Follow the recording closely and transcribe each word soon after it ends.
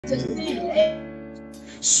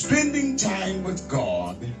Spending time with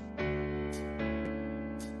God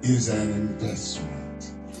is an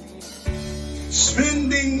investment.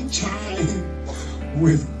 Spending time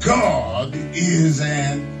with God is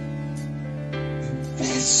an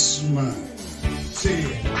investment. See,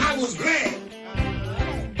 I was glad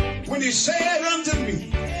when he said unto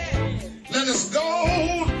me, let us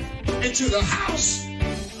go into the house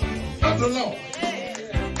of the Lord.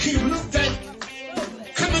 He looked at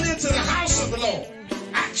coming into the house of the Lord.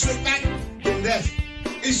 Actually, back in that,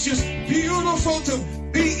 it's just beautiful to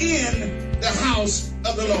be in the house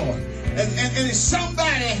of the Lord. And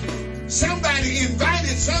somebody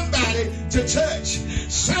invited somebody to church.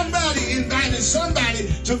 Somebody invited somebody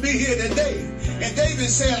to be here today. And David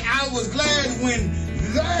said, I was glad when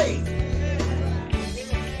they,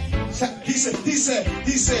 he said, they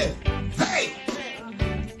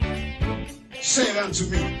said unto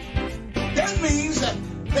me. That means that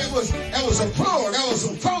there was a plural. There was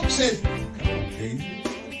some folks said, David,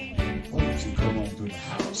 why don't you come on to the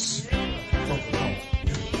house of the Lord?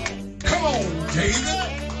 Come on, David.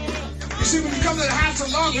 You see, when you come to the house of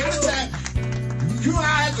the Lord, every time you and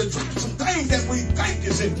I have to drop some things that we think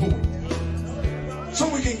is important so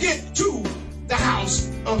we can get to the house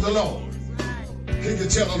of the Lord. He can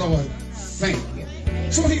tell the Lord, thank you.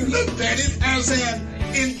 So he looked at it as an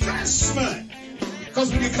investment.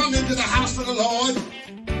 Because when you come into the house of the Lord,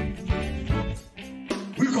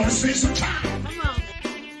 we're going to spend some time.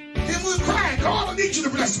 Then we'll cry, God, I need you to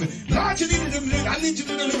bless me. Lord, I need you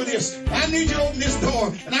to deliver this. I need you to open this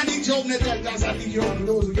door. And I need you to open that door. I need you to open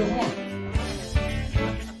the doors of your heart.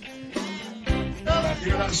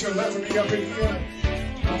 You're not sure loving me up in here.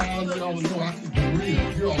 You all know I keep it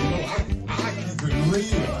real. You all know I keep it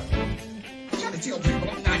real. I'm trying to tell people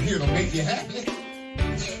I'm not here to make you happy.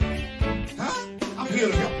 I'm here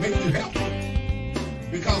to make you healthy.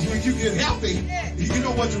 Because when you get healthy, you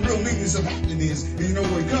know what the real meaning of happiness is. And you know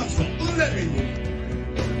where it comes from. Let me move.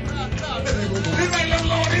 Anybody love the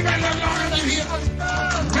Lord? Anybody love the Lord out here?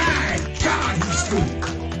 My God, he's good.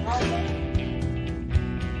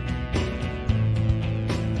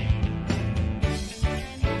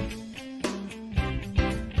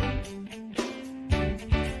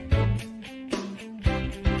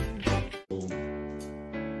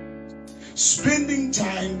 Spending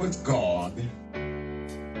time with God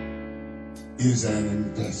is an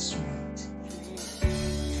investment.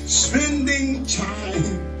 Spending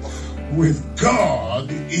time with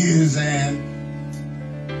God is an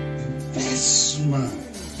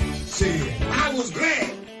investment. See, I was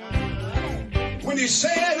glad when he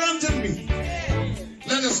said unto me,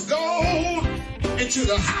 let us go into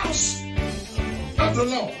the house of the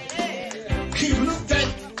Lord. He looked at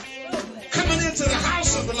coming into the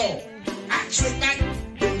house of the Lord. Actually, back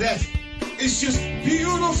in that, it's just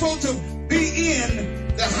beautiful to be in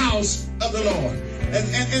the house of the Lord.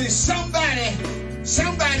 And somebody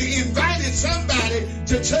invited somebody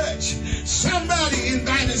to church. Somebody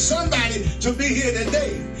invited somebody to be here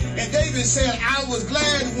today. And David said, I was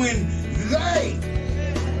glad when they,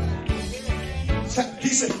 he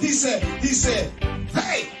said,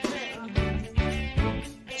 they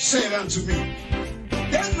said unto me.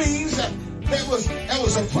 That means that there was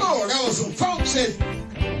a plural. There was some folks said,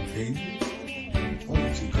 David, why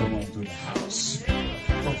don't you come on to the house of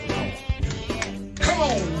the Lord? Come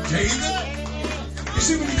on, David. You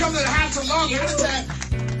see, when you come to the house of the Lord, every time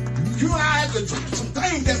you and I have to drop some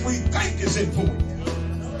things that we think is important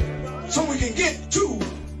so we can get to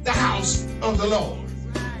the house of the Lord.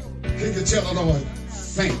 He can tell the Lord,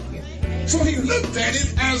 thank you. So he looked at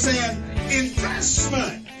it as an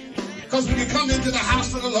investment. Because when you come into the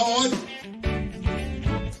house of the Lord,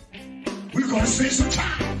 we're going to spend some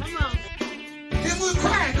time. Then we'll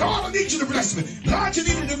cry, God, I need you to bless me. Lord, I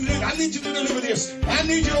need you to deliver this. I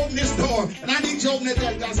need you to open this door. And I need you to open that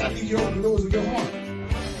door. I need you to open the doors of your heart.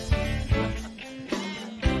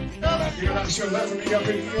 You're not sure loving me up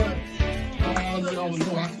in here. You all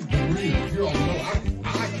know I keep it real. You all know I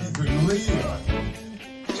keep it real.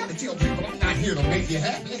 I'm trying to tell people I'm not here to make you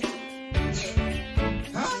happy.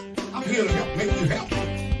 I'm here to make you healthy.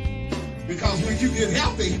 Because when you get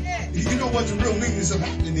healthy, you know what the real meaning of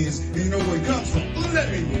happiness is. And you know where it comes from. Let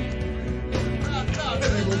me move.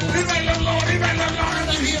 Anybody love the Lord? Anybody love the Lord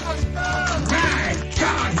out here? My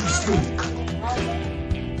God, he's good.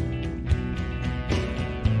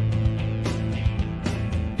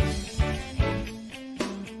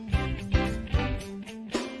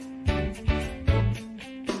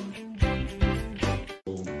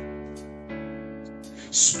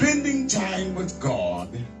 Spending time with God.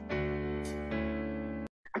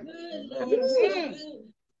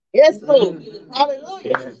 Yes, Lord.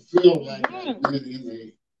 Hallelujah. I feel like I've been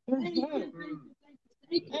in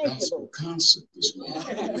a gospel concert this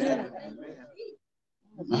morning.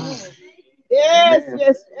 My. Yes,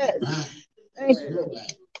 yes, yes. My. Thank you.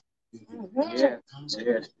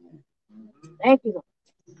 Thank you.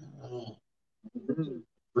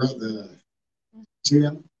 Brother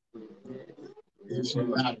Tim, if you're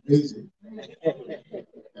not busy,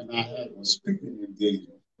 and I have a speaking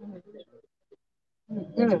engagement,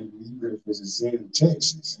 even if it's in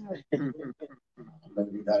Texas, maybe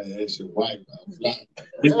you got to ask your wife about flight.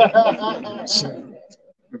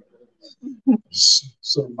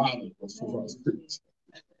 So model before I speak.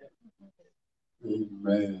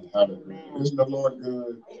 Amen. Hallelujah. Isn't the Lord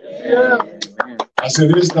good? Yeah. I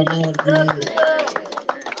said, isn't the Lord good?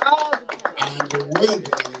 And worthy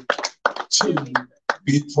to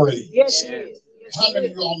be praised. Yes, how many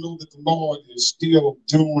of you all know that the Lord is still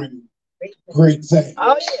doing great things?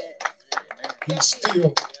 Oh, yeah. He's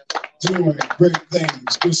still doing great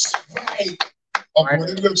things despite of what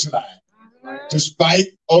it looks like, despite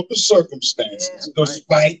of the circumstances,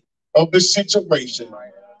 despite of the situation.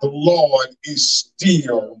 The Lord is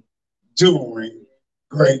still doing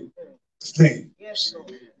great things.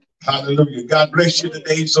 Hallelujah. God bless you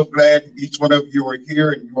today. So glad each one of you are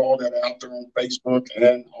here and you all that are out there on Facebook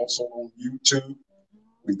and also on YouTube.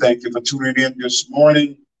 We thank you for tuning in this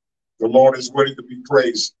morning. The Lord is worthy to be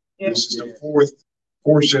praised. This is the fourth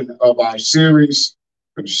portion of our series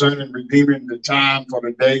concerning redeeming the time, for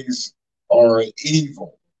the days are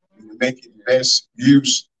evil. And making best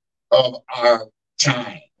use of our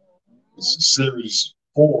time. This is series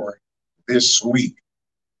 4 this week.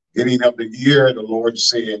 Beginning of the year, the Lord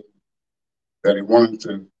said that He wanted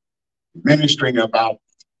to ministering about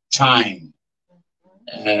time.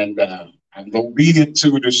 And I'm obedient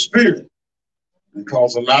to the Spirit,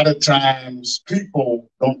 because a lot of times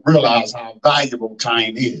people don't realize how valuable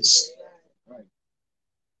time is.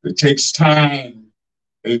 It takes time,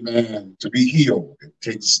 amen, to be healed. It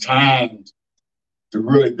takes time to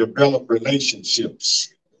really develop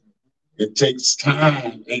relationships. It takes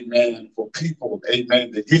time, amen, for people,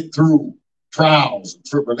 amen, to get through trials and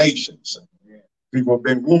tribulations. People have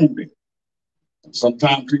been wounded.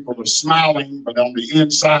 Sometimes people are smiling, but on the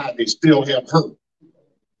inside, they still have hurt.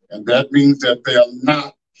 And that means that they're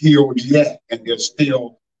not healed yet, and they're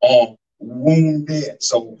still wounded.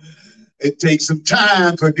 So it takes some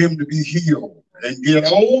time for them to be healed and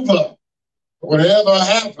get over whatever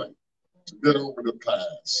happened, to get over the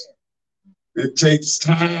past. It takes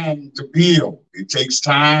time to build. It takes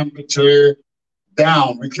time to tear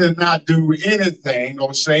down. We cannot do anything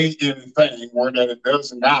or say anything more that it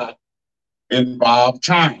does not involve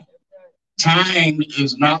time. Time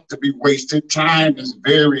is not to be wasted. Time is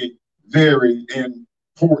very, very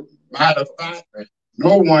important. Matter of fact,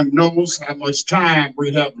 no one knows how much time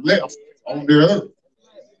we have left on the earth.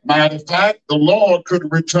 Matter of fact, the Lord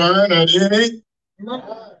could return at any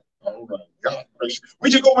moment. All right, God bless you.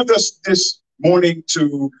 Would you go with us this morning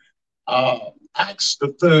to Acts the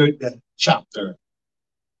 3rd chapter?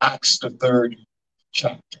 Acts the 3rd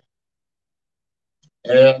chapter.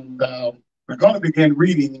 And we're going to begin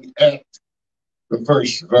reading at the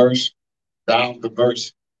first verse down to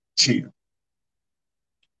verse 10.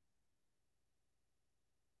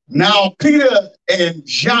 Now Peter and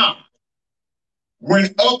John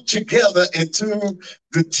went up together into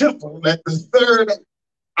the temple at the 3rd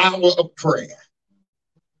hour of prayer.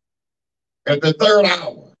 At the 3rd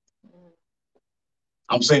hour.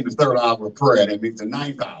 I'm saying the 3rd hour of prayer. That means the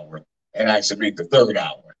 9th hour. And actually means the 3rd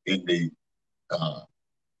hour in the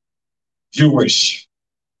Jewish,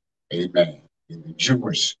 amen, in the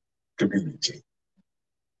Jewish community.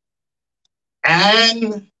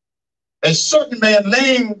 And a certain man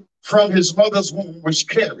lame from his mother's womb was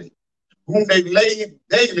carried, whom they laid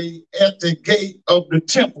daily at the gate of the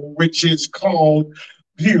temple, which is called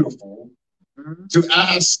Beautiful, to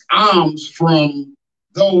ask alms from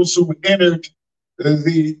those who entered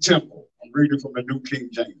the temple. I'm reading from the New King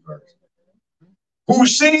James Version. Who,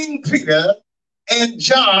 seeing Peter and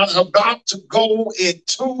John about to go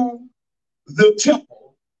into the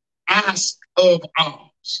temple, asked of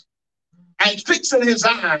alms. And fixing his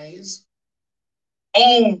eyes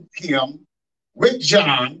on him with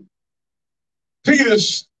John, Peter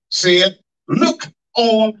said, "Look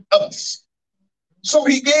on us." So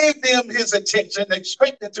he gave them his attention,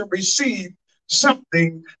 expecting to receive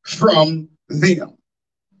something from them.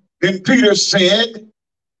 Then Peter said,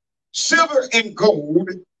 "Silver and gold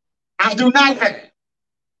I do not have,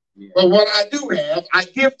 but what I do have, I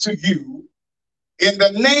give to you. In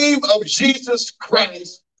the name of Jesus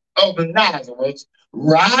Christ of Nazareth,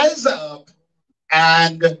 rise up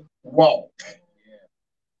and walk."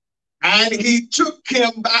 And he took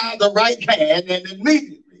him by the right hand and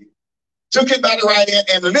immediately took him by the right hand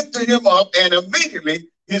and lifted him up, and immediately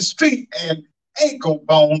his feet and ankle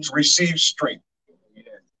bones received strength.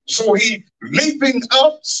 So he, leaping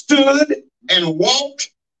up, stood and walked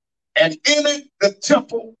and entered the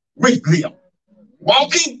temple with them,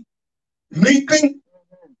 walking, leaping,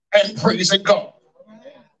 and praising God.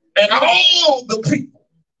 And all the people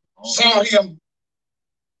saw him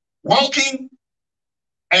walking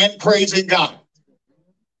and praising God.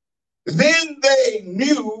 Then they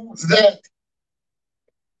knew that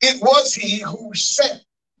it was he who sat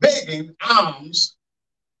begging alms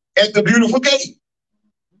at the beautiful gate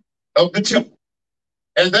of the temple.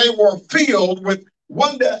 And they were filled with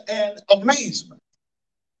wonder and amazement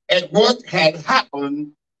at what had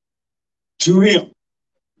happened to him.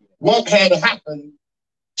 What had happened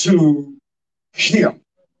to him.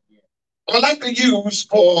 I'd like to use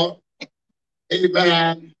for,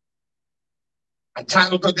 amen, a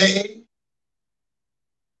title today,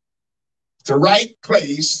 the right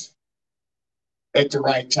place at the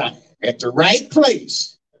right time. At the right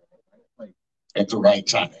place at the right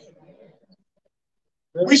time.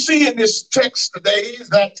 We see in this text today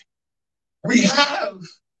that we have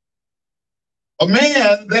a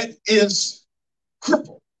man that is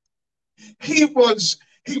crippled. He was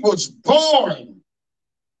born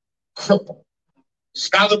crippled.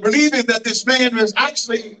 Scholars believing that this man was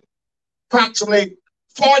actually approximately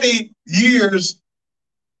 40 years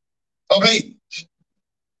of age.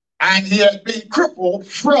 And he had been crippled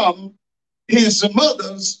from his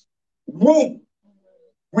mother's womb.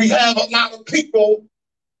 We have a lot of people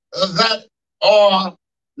that are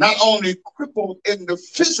not only crippled in the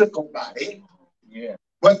physical body,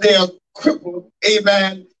 but they are crippled,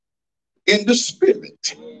 amen, in the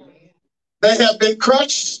spirit. They have been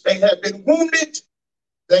crushed, they have been wounded,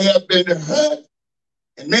 they have been hurt,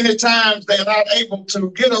 and many times they're not able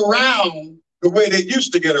to get around the way they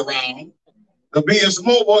used to get around, to be as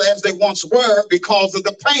mobile as they once were because of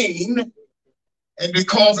the pain and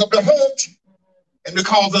because of the hurt and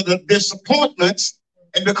because of the disappointments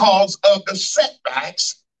and because of the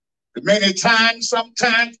setbacks. Many times,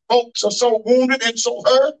 sometimes folks are so wounded and so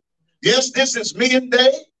hurt. Yes, this is men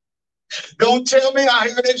day. Don't tell me, I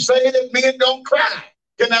heard it say that men don't cry.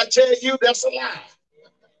 Can I tell you that's a lie?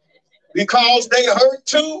 Because they hurt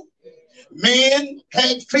too. Men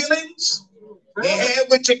had feelings. They had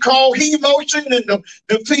what you call he motion, and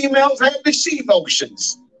the females had the she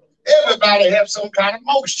motions. Everybody has some kind of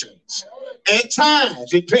motions. At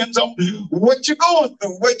times, it depends on what you're going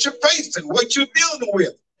through, what you're facing, what you're dealing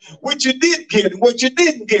with, what you did get, and what you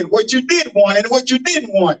didn't get, what you did want, and what you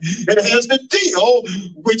didn't want. It has to deal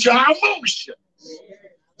with your emotions.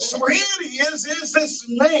 So here is this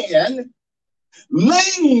man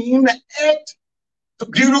laying at the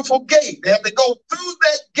beautiful gate. They have to go through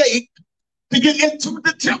that gate to get into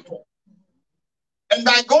the temple. And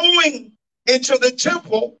by going into the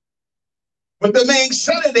temple, with the man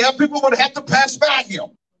sitting there, people would have to pass by him.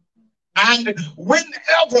 And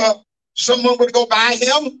whenever someone would go by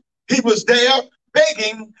him, he was there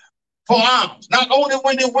begging for alms. Not only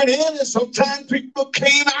when they went in, and sometimes people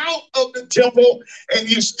came out of the temple and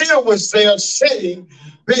he still was there sitting,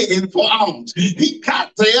 begging for alms. He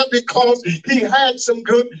got there because he had some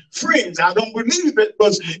good friends. I don't believe it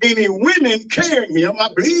was any women carrying him.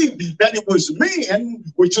 I believe that it was men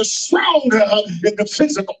which are stronger in the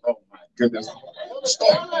physical. Oh my goodness.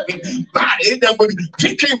 Body that would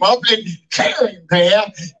pick him up and carry him there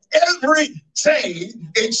every day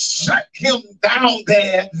and shut him down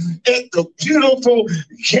there at the beautiful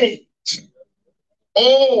gate.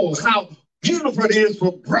 Oh, how beautiful it is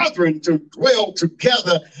for brethren to dwell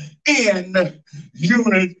together in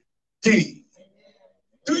unity.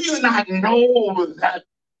 Do you not know that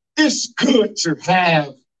it's good to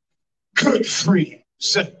have good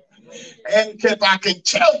friends? And if I can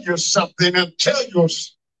tell you something and tell you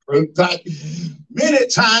that many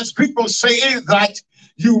times people say that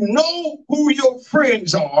you know who your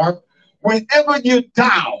friends are whenever you're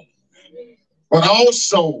down, but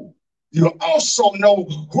also you also know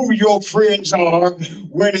who your friends are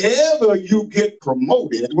whenever you get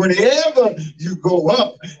promoted, whenever you go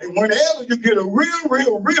up, and whenever you get a real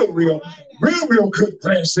good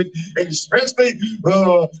blessing, and especially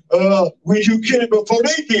when you get it before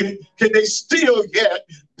they get it, can they still yet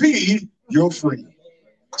be your friend?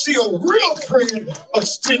 See, a real friend will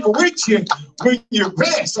stick with you when you're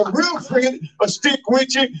blessed. A real friend will stick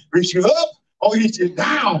with you when you're up or hit you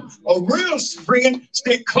down. A real friend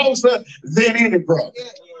stick closer than any brother.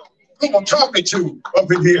 I'm talking to up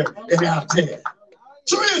in here and out there.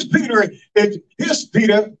 So here's Peter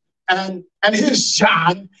and here's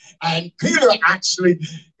John, and Peter actually,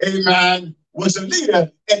 amen, was a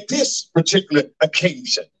leader at this particular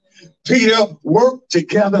occasion. Peter worked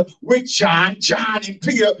together with John. John and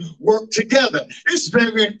Peter worked together. It's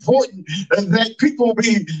very important that people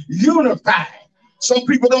be unified. Some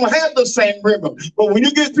people don't have the same rhythm, but when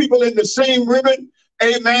you get people in the same rhythm,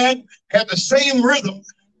 amen, have the same rhythm,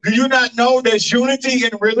 do you not know there's unity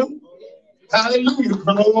in rhythm? Hallelujah.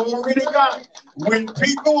 Glory to God. When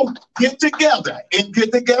people get together and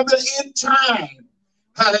get together in time,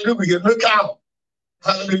 hallelujah, look out.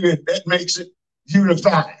 Hallelujah, that makes it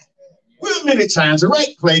unified. Well, many times the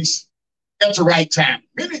right place at the right time.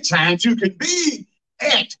 Many times you can be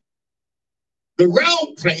at the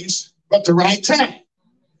wrong place but the right time.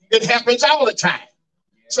 It happens all the time.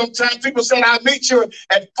 Sometimes people say, I'll meet you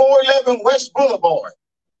at 411 West Boulevard.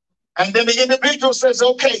 And then the individual says,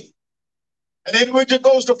 okay. And the individual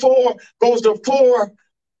goes to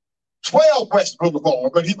 412 West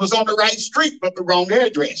Boulevard, but he was on the right street, but the wrong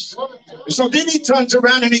address. So then he turns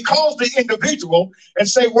around and he calls the individual and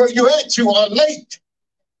say, where you at? You are late.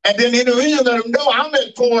 And then the individual let him know, I'm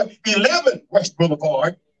at 411 West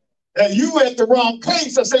Boulevard. And you at the wrong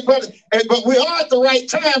place. I said, but we are at the right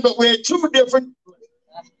time, but we're at two different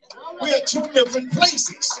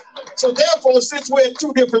places. So therefore, since we're at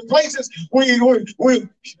two different places, we ain't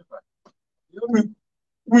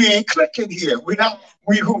clicking here.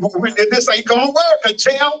 This ain't gonna work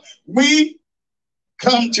until we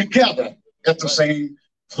come together at the same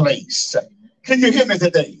place. Can you hear me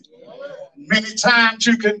today? Many times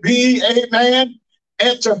you can be, amen,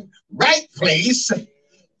 at the right place,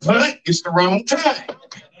 but it's the wrong time.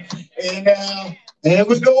 And there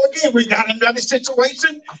we go again. We got another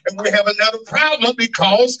situation, and we have another problem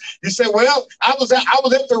because you say, "Well, I was at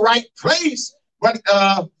the right place, but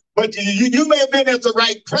you may have been at the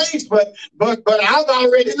right place, but I've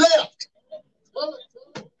already left.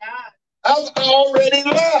 I've already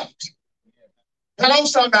left." Hello,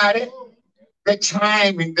 somebody. The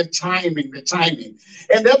timing.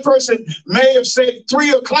 And that person may have said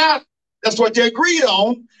 3 o'clock. That's what they agreed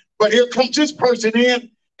on. But here comes this person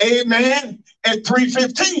in, amen, at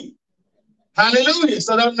 3:15. Hallelujah.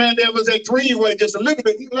 So that man there was at 3, wait just a little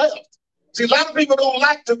bit, he left. See, a lot of people don't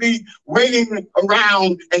like to be waiting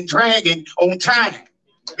around and dragging on time.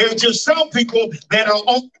 There's just some people that are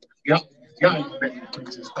on,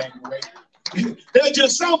 there's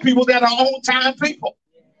just some people that are on time people.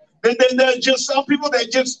 Then there's just some people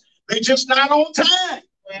that they're just not on time.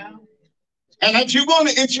 Yeah. And if you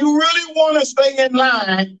really want to stay in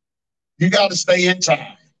line, you got to stay in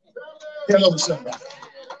time. Hello, somebody.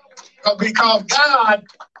 Because God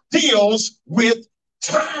deals with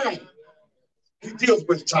time. He deals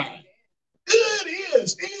with time. It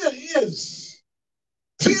is.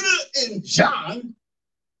 Peter and John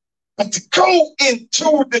had to go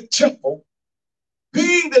into the temple.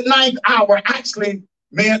 Being the 9th hour actually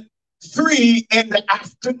meant 3 in the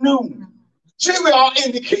afternoon. So we are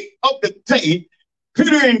in the heat of the day.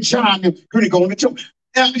 Peter and John are going to go in the temple.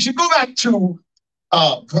 Now, if you go back to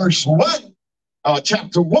verse 1,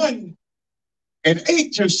 chapter 1 and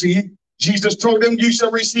 8, you see, Jesus told them, you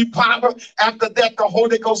shall receive power. After that, the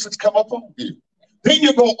Holy Ghost has come upon you. Then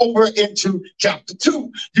you go over into chapter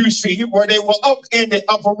 2. You see where they were up in the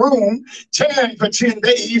upper room, tarrying for 10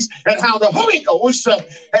 days, and how the Holy Ghost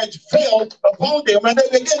had fell upon them. And they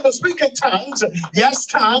began to speak in tongues, yes,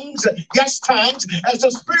 tongues, as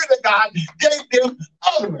the Spirit of God gave them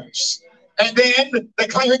utterance. And then the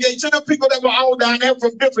congregation of people that were all down there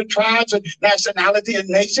from different tribes and nationality and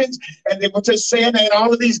nations, and they were just saying that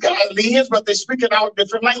all of these Galileans, but they speak in all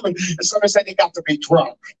different languages. And somebody said they got to be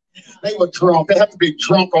drunk. They were drunk. They have to be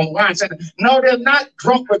drunk on wine. Said, no, they're not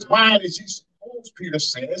drunk with wine, as you suppose, Peter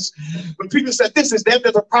says. But Peter said, this is them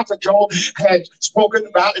that the prophet Joel had spoken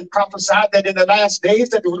about and prophesied that in the last days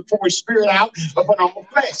that they would pour his Spirit out upon all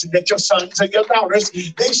flesh, and that your sons and your daughters,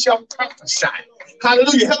 they shall prophesy.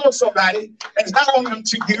 Hallelujah. Hello, somebody. And it's not only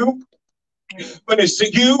unto you, but it's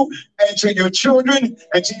to you and to your children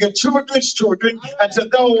and to your children's children and to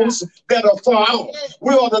those that are far off.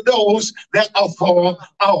 We are those that are far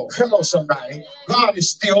off. Hello, somebody. God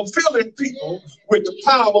is still filling people with the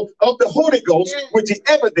power of the Holy Ghost, with the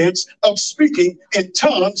evidence of speaking in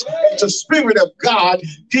tongues, and the Spirit of God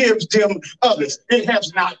gives them others. It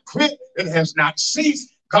has not quit. It has not ceased.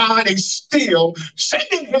 God is still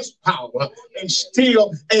sending his power and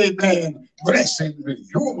still, amen, blessing me.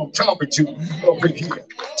 Who am I talking to over here?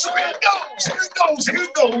 So here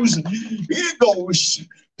goes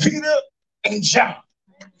Peter and John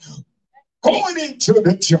going into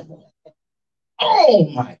the temple. Oh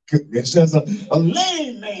my goodness, there's a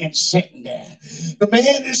lame man sitting there. The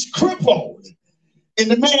man is crippled, and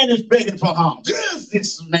the man is begging for alms. There's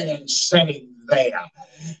this man sitting there.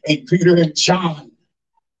 And Peter and John,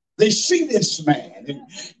 they see this man. And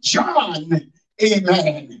John,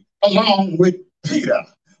 amen, along with Peter,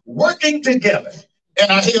 working together. And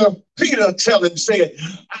I hear Peter tell him, saying,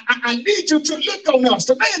 I need you to look on us.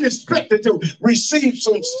 The man is expected to receive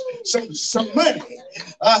some money.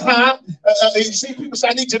 You see, people say,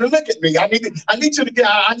 I need you to look at me. I need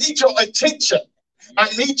your attention. I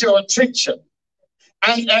need your attention.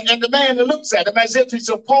 And the man looks at him as if he's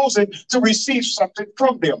supposing to receive something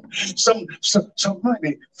from them, some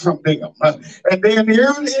money from them. And then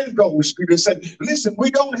here it goes. Peter said, listen, we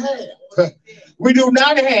don't have. We do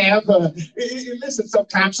not have. Listen,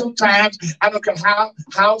 sometimes, I don't care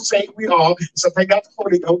how saved we are, so they got the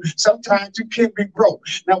Holy Ghost, sometimes you can be broke.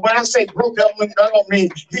 Now, when I say broke, I don't mean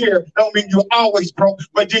you're always broke,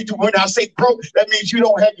 but when I say broke, that means you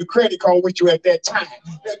don't have your credit card with you at that time.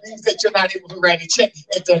 That means that you're not able to write a check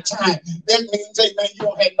at that time. That means, amen, you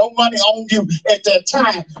don't have no money on you at that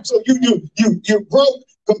time. So you're broke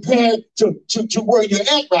compared to where you're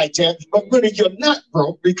at right there, but really you're not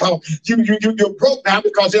broke because you're broke now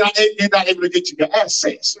because you're not able to get to your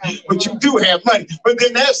assets. But you do have money. But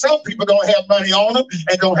then there's some people don't have money on them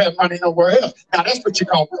and don't have money nowhere else. Now that's what you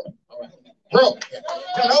call broke. Broke.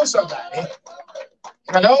 Hello, somebody.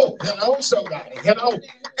 Hello, somebody. Hello.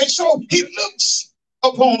 And so he looks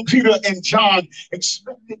upon Peter and John,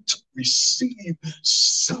 expecting to receive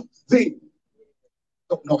something.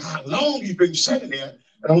 Don't know how long he's been sitting there.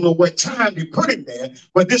 I don't know what time you put him there,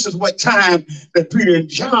 but this is what time that Peter and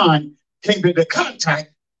John came into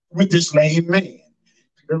contact with this lame man.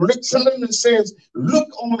 Peter looks at him and says, look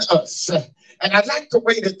on us. And I like the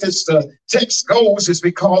way that this text goes is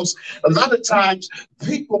because a lot of times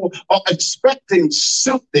people are expecting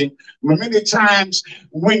something. Many times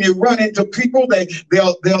when you run into people, they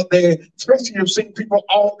especially you've seen people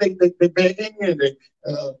all day, they're begging and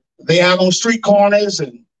they out on street corners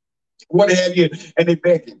and what have you, and they're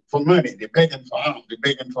begging for money. They're begging for alms. They're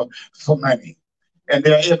begging for money. And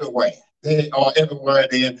they're everywhere. They are everywhere.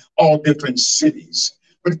 They're in all different cities.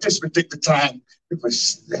 But at this particular time, it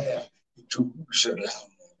was there in Jerusalem.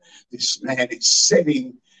 This man is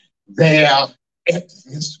sitting there at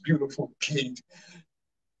this beautiful gate,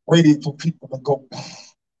 waiting for people to go by,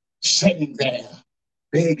 sitting there,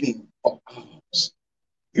 begging for alms.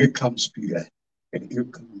 Here comes Peter, and here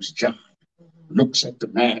comes John. Looks at the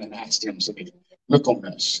man and asks him, say, look on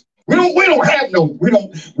us. We don't have no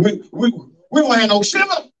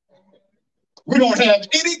silver. We don't have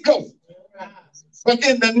any gold. But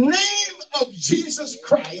in the name of Jesus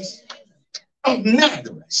Christ of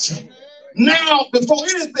Nazareth, now before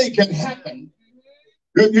anything can happen,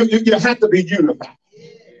 you have to be unified.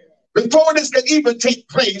 Before this can even take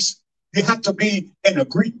place, you have to be in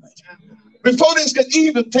agreement. Before this can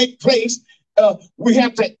even take place, we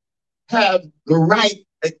have to have the right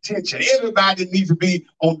attention. Everybody needs to be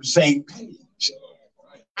on the same page.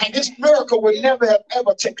 And this miracle would never have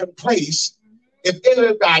ever taken place if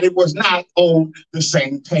everybody was not on the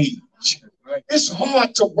same page. It's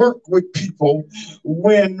hard to work with people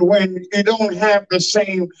when you don't have the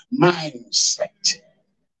same mindset.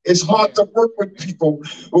 It's hard to work with people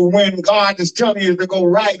when God is telling you to go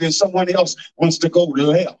right and someone else wants to go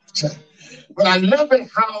left. But I love it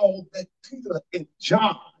how that Peter and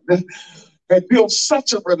John had built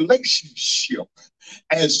such a relationship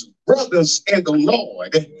as brothers in the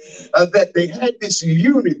Lord that they had this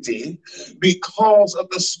unity because of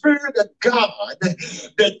the Spirit of God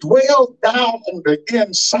that dwelled down on the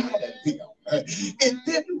inside of them. It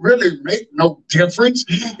didn't really make no difference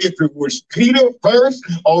if it was Peter first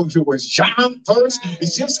or if it was John first.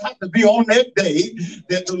 It just had to be on that day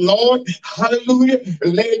that the Lord, hallelujah,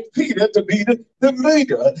 led Peter to be the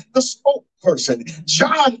leader, the spokesperson.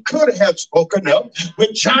 John could have spoken up,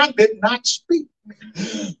 but John did not speak.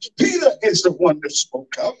 Peter is the one that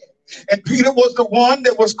spoke up. And Peter was the one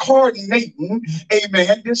that was coordinating,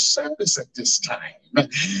 amen, this service at this time.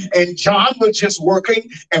 And John was just working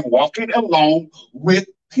and walking along with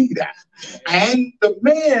Peter. And the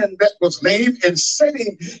man that was lame and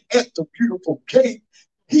sitting at the beautiful gate,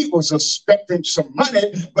 he was expecting some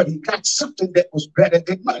money, but he got something that was better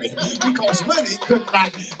than money, because money could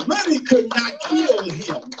not heal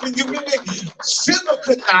him. When you really, silver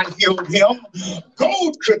could not heal him,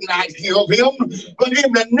 gold could not heal him, but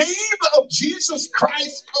in the name of Jesus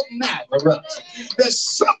Christ of Nazareth, there's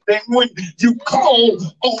something when you call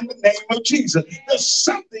on the name of Jesus. There's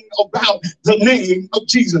something about the name of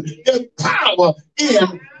Jesus. There's power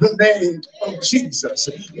in the name of Jesus.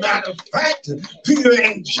 Matter of fact, Peter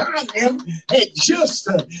and John had just,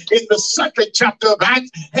 in the second chapter of Acts,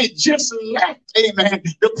 had just left, amen,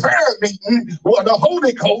 the prayer meeting where the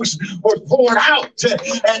Holy Ghost was poured out.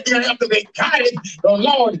 And then after they got it, the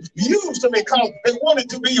Lord used them because they wanted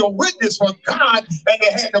to be a witness for God, and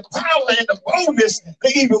they had the power and the boldness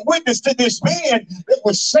to even witness to this man that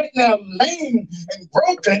was sitting there lame and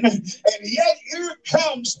broken. And yet here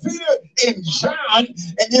comes Peter and John,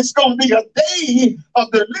 and it's going to be a day of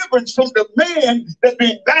deliverance from the man that's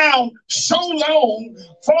been bound so long,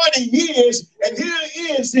 40 years, and here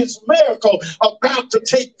is this miracle about to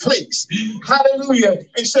take place. Hallelujah.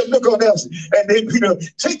 And said, look on us. And then Peter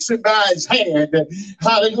takes him by his hand.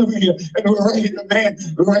 Hallelujah. And the man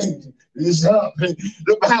raised up. And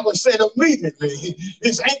the Bible said immediately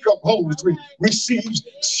his ankle bones received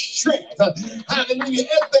strength. Hallelujah.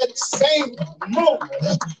 At that same moment,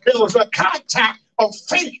 there was a contact of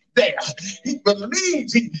faith there. He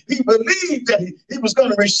believed that he was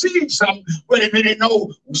going to receive something, but he didn't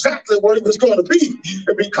know exactly what it was going to be.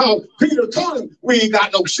 And because Peter told him, we ain't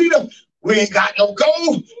got no cedar, we ain't got no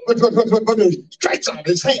gold, but he stretched out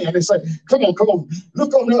his hand and said, come on,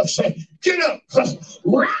 look on us, get up,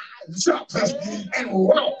 rise up and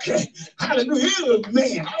walk. Hallelujah. The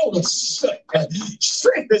man, all of a sudden,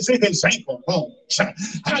 strength is in his ankle bones.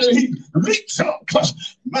 Hallelujah. He leaps up.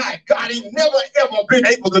 My God, he never ever been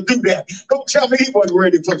able to do that. Don't tell me he wasn't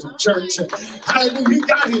ready for some church. Hallelujah. He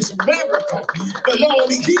got his miracle. The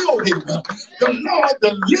Lord healed him. The Lord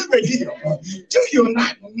delivered him. Do you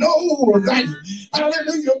not know that?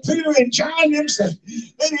 Hallelujah. Peter and John themselves,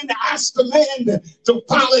 they didn't ask the man to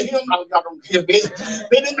follow him. Oh, y'all don't hear me.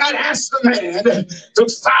 They did not ask the man to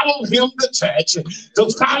follow him to church, to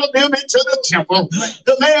follow them into the temple.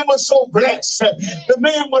 The man was so blessed. The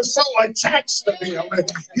man was so attached to them.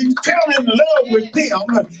 He fell in love with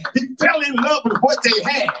them. He fell in love with what they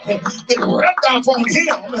had. It rubbed off on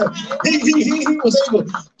him. He was able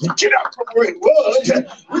to get up from where he was.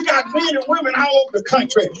 We got men and women all over the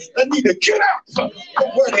country that need to get up from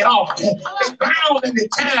where they are. They're bound and they're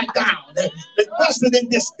tied down. They're busted and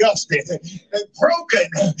disgusted. They're broken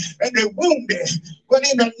and they're wounded. But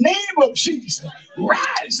in the name of Jesus,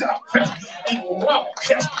 rise up and walk.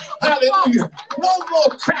 Hallelujah. No more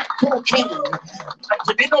crack cocaine.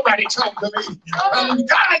 Ain't nobody talk to me.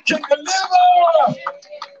 God can deliver.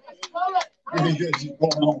 And here's you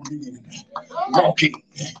going on in, walking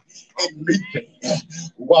and leaping,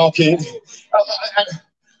 walking.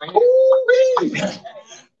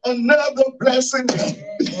 Another blessing.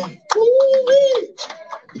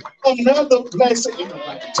 Another blessing. Ain't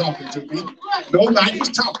nobody talking to me. Nobody's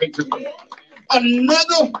talking to me.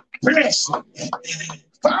 Another blessing.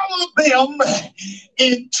 Follow them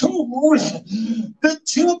into the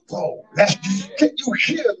temple. Can you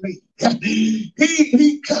hear me?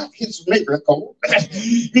 He got his miracle.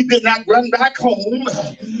 He did not run back home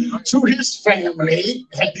to his family.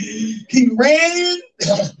 He ran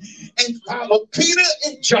and followed Peter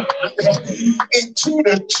and John into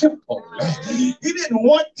the temple. He didn't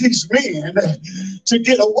want these men to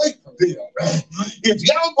get away from them. If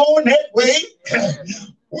y'all going that way,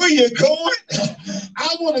 where you going?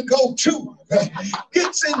 I want to go too.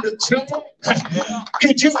 Gets in the temple.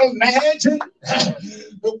 Could you imagine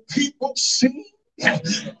the people seeing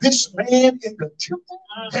this man in the temple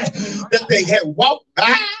that they had walked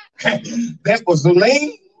by, that was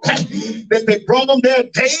lame, that they brought them there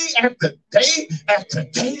day after day after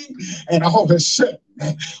day, and all of a sudden,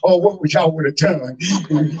 oh, what would y'all would have done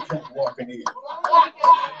if he come walking in?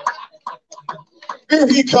 Here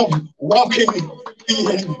he comes walking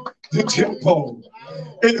in the temple.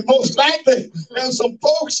 And most likely, there's some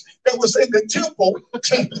folks that was in the temple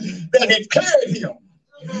that had carried him.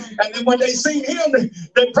 And then when they seen him,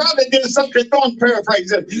 they probably did something, don't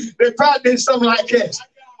paraphrase it. They probably did something like this.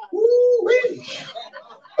 Woo-wee.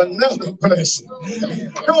 Another blessing.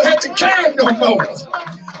 Don't have to carry no more.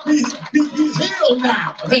 He's healed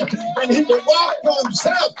now. And he can walk for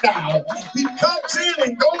himself now. He comes in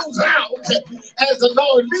and goes out as the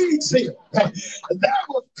Lord leads him. And there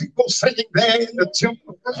were people sitting there in the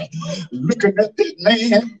temple looking at that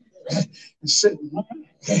man and said,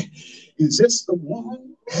 is this the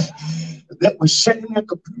one that was sitting at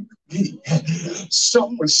the computer?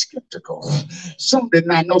 Some were skeptical. Some did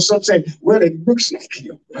not know. Some said, well, it looks like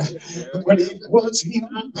him. But it was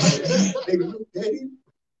him. They looked at him.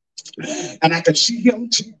 And I could see him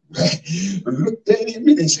too. Looked at him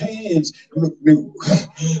and his hands looked new.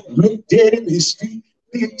 Looked at him, his feet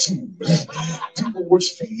did too. People were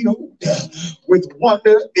filled with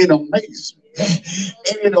wonder and amazement.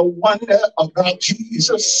 Ain't it a wonder about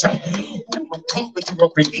Jesus? Who I'm talking to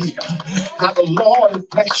up in here? How the Lord has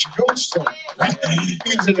blessed your soul.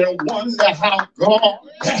 Is it a wonder how God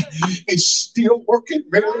is still working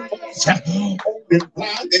miracles, opening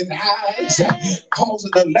blinding eyes,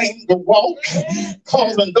 causing the lame to walk,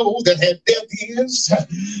 causing those that have deaf ears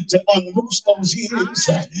to unloose those ears,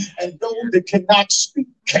 and those that cannot speak,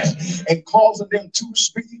 and causing them to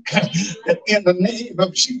speak, that in the name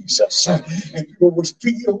of Jesus, and people was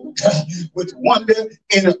filled with wonder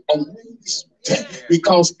and amazement,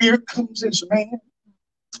 because here comes this man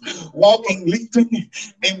walking, leaping,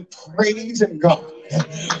 and praising God.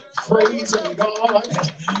 Praising God.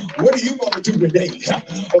 What are you going to do today?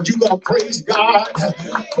 Are you going to praise God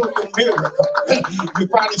for the miracle? You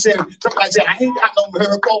probably said, somebody said, I ain't got no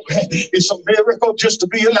miracle. It's a miracle just to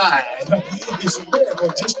be alive. It's a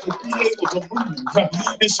miracle just to be able to move.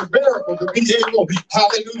 It's a miracle to be able,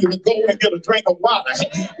 hallelujah, to go and get a drink of water.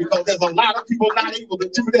 Because there's a lot of people not able to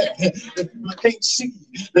do that. There's people that can't see.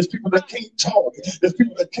 There's people that can't talk. There's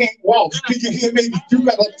people that can't walk. Can you hear me? You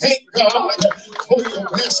gotta thank God for your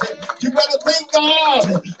blessing. You gotta thank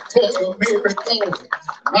God for your miracle.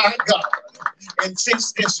 My God. And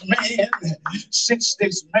since this man,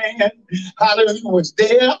 hallelujah, was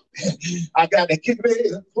there, I got to get ready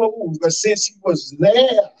to close. But since he was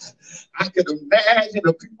there, I could imagine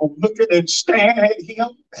the people looking and staring at him.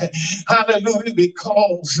 Hallelujah,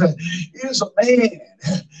 because here's a man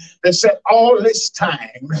that spent all this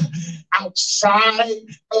time outside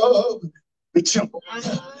of the temple.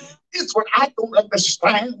 It's what I don't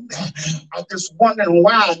understand. I'm just wondering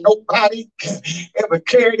why nobody ever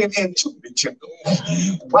carried him into the temple.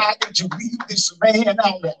 Why did you leave this man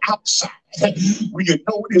on the outside when you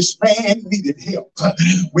know this man needed help?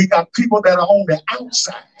 We got people that are on the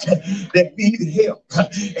outside that need help.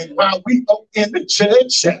 And while we up in the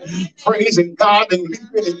church praising God and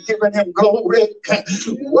leaving and giving him glory,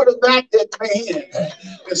 what about that man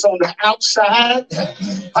that's on the outside?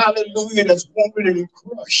 Hallelujah, that's wounded and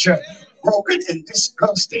crushed, broken and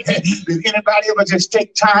disgusted. Did anybody ever just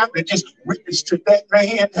take time to just witness to that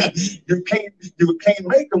man? You can't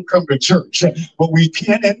make them come to church, but we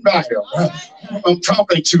can invite them. I'm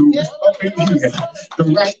talking to up in here,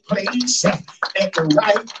 the right place at the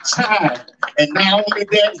right time. And not only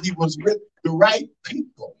that, he was with the right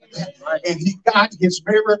people. And he got his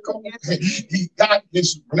miracle, he got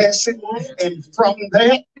his blessing, and from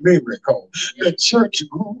that miracle, the church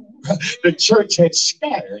grew, the church had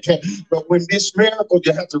scattered. But when this miracle,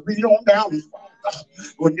 you have to read on down,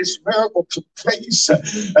 when this miracle took place,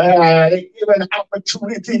 they gave an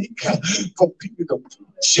opportunity for people to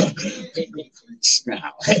preach.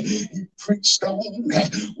 Now, he preached on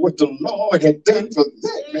what the Lord had done for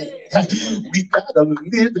that man. We got a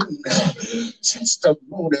living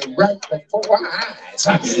testimony right before our eyes.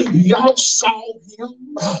 Y'all saw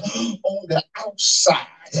him on the outside,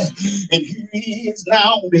 and he is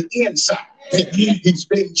now on the inside. He's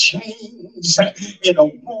been changed in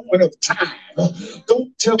a moment of time.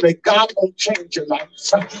 Don't tell me God won't change your life.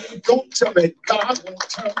 Don't tell me God won't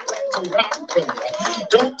turn things around for you.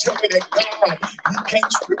 Don't tell me that God, you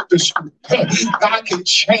can't script the script. God can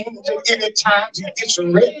change it anytime he gets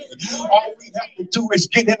ready. All we have to do is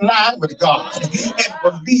get in line with God and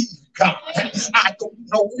believe God. I don't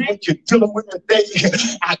know what you're dealing with today.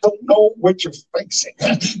 I don't know what you're facing,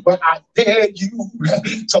 but I dare you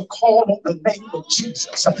to call on the name of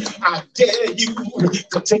Jesus. I dare you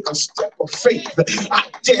to take a step of faith. I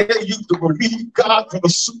dare you to believe God for the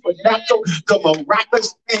supernatural, the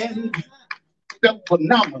miraculous, and the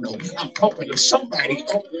phenomenal. I'm talking to somebody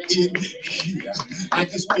up in here. I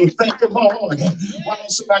just want to thank the Lord. Why don't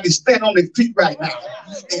somebody stand on their feet right now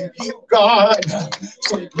and give God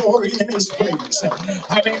some glory in his place?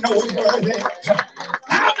 How many know he's worthy?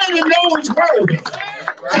 How many know he's worthy?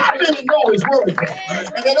 How many know he's worthy?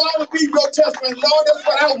 And it ought to be your testimony. Lord, that's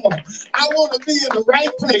what I want. I want to be in the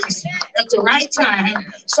right place at the right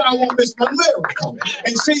time, so I won't miss my miracle.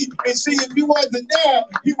 And see, if he wasn't there,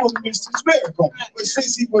 he wouldn't miss his miracle. But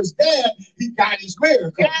since he was there, he got his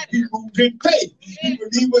miracle. He moved in faith. He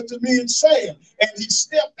believed what the men said, and he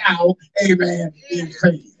stepped out, amen, in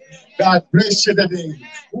faith. God bless you today.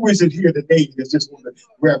 Who is it here today that just want to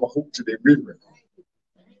grab a hold to their miracle?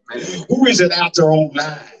 Who is it out there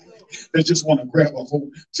online that just want to grab a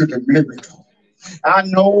hold to the miracle? I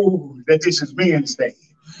know that this is Men's Day,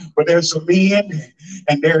 but there's some men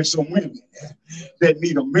and there's some women that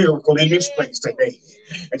need a miracle in this place today.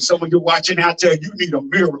 And some of you watching out there, you need a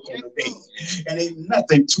miracle today. And ain't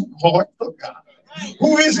nothing too hard for God.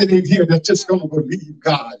 Who is it in here that's just going to believe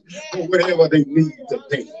God for whatever they need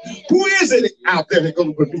today? Who is it out there that's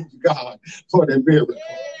going to believe God for their miracle?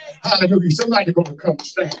 Hallelujah. Somebody going to come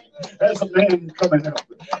stand. There's a man coming up.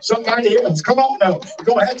 Somebody else, come on now. You're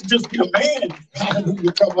going to have to just be a man.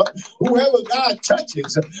 Hallelujah. Come up. Whoever God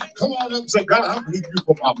touches, come on up and say, God, I believe you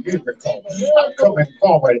for my miracle. I'm coming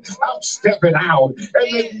forward. I'm stepping out.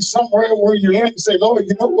 And maybe somewhere where you're at and say, Lord,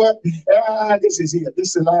 you know what? This is it.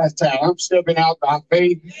 This is the last time. I'm stepping out by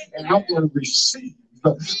faith and I'm going to receive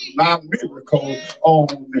my miracle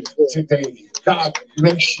on today. God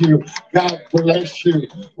bless you. God bless you.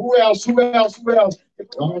 Who else? Who else? Who else?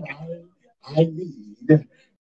 God, I need